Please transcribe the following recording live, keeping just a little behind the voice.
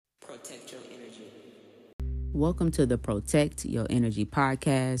Protect your energy. Welcome to the Protect Your Energy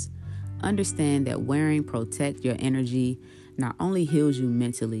podcast. Understand that wearing Protect Your Energy not only heals you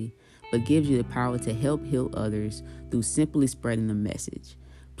mentally, but gives you the power to help heal others through simply spreading the message.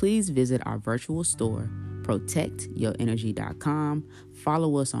 Please visit our virtual store, protectyourenergy.com.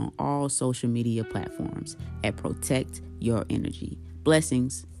 Follow us on all social media platforms at Protect Your Energy.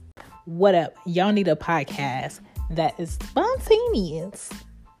 Blessings. What up? Y'all need a podcast that is spontaneous,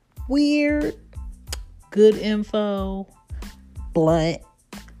 weird, good info, blunt.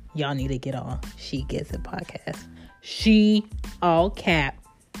 Y'all need to get on She Gets It podcast. She, all cap,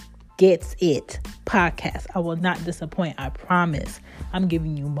 gets it podcast. I will not disappoint. I promise. I'm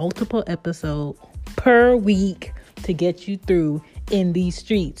giving you multiple episodes per week to get you through in these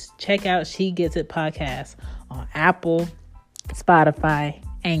streets. Check out She Gets It podcast on Apple, Spotify,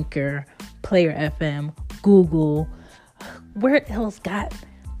 Anchor, Player FM, Google. Where else got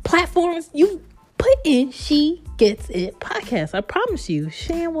platforms? You put in She Gets It podcast. I promise you,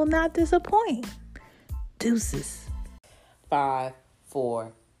 Shan will not disappoint. Deuces. 5,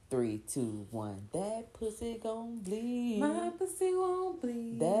 4, 3, 2, 1. That pussy gon' bleed. My pussy won't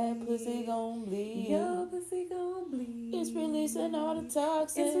bleed. That pussy gon' bleed. Your pussy gon' bleed. It's releasing all the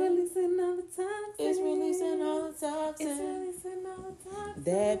toxins. It's releasing all the toxins. It's releasing all the It's toxins. releasing all the toxins.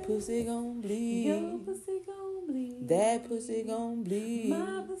 That pussy gon' Your bleed. pussy gon' bleed. That pussy gon' bleed.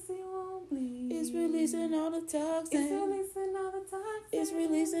 My pussy won't bleed. It's releasing all the It's toxins. releasing all the toxins. It's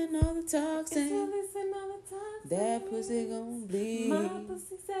releasing all the It's toxins. releasing all the toxins. That pussy gon' bleed. My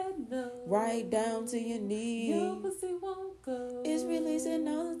pussy said no. Right down to your Your knees. pussy won't go. It's releasing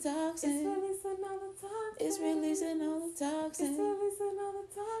all the It's toxins. releasing all the toxins. It's releasing all the It's toxins. releasing all the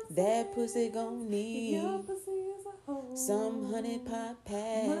toxins. That pussy gon' need Your pussy is a hoe. some honey pot My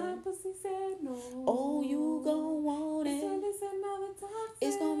pad. pussy said no. Oh, you gon' want It's it. releasing all the toxins.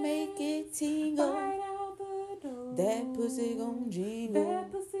 It's gon' make it tingle. Right out the door. That pussy gon' jingle,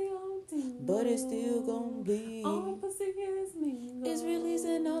 That pussy on tingle. but it's still gon' bleed. All pussy is mingle. It's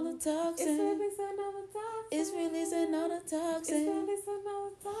releasing all the It's toxins. releasing all the toxins. It's releasing all the It's toxins. releasing all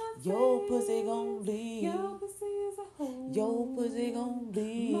the toxins. Your pussy gon' bleed. Your pussy is a hoe. Your pussy gon'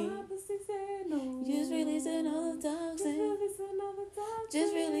 bleed. My pussy said no. Just releasing all the Just toxins. releasing all the toxins.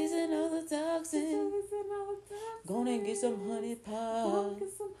 Just releasing all the Just toxins. releasing all the toxins. Gonna get some honey Go pot. get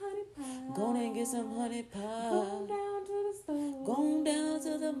some honey pie. Gonna get some honey Go pot. down to the store. Go down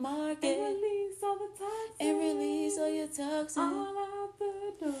to the and market release all the toxins. and release all your toxins. all out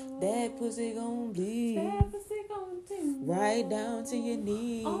the door. That pussy gon' bleed That pussy gon' tingle. right down to your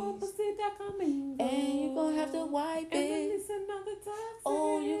knees. All pussy that coming. And you gon' have to wipe And it. releasing all the toxins.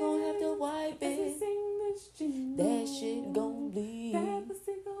 Oh, you gon' have to wipe As we it. sing this jingle. That shit gon' bleed. That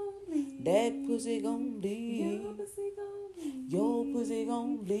pussy gon' bleed. That pussy gon' bleed. Your pussy gon' bleed. Your pussy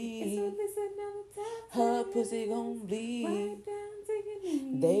gon' It's bleed. releasing all the toxins. Her pussy gon' bleed. Right down to your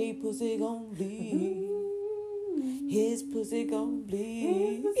knees. They pussy gon' bleed. His pussy gon'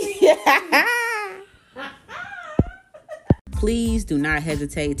 bleed. Please do not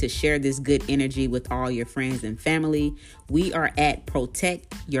hesitate to share this good energy with all your friends and family. We are at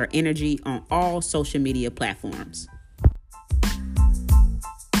Protect Your Energy on all social media platforms.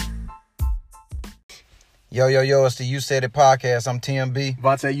 Yo, it's the You Said It podcast. I'm TMB.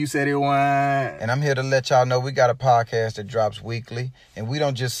 Vontae, you said it one. And I'm here to let y'all know we got a podcast that drops weekly. And we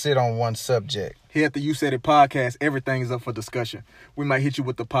don't just sit on one subject. Here at the You Said It podcast, everything is up for discussion. We might hit you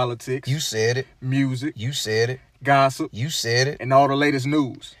with the politics, You said it. music, You said it. gossip, You said it. and all the latest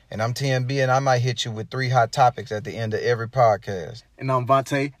news. And I'm TMB, and I might hit you with 3 hot topics at the end of every podcast. And I'm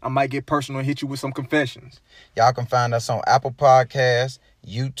Vontae. I might get personal and hit you with some confessions. Y'all can find us on Apple Podcasts,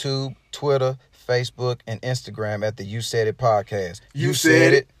 YouTube, Twitter, Facebook, and Instagram at the You Said It podcast. You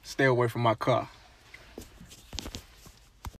said it. Stay away from my car.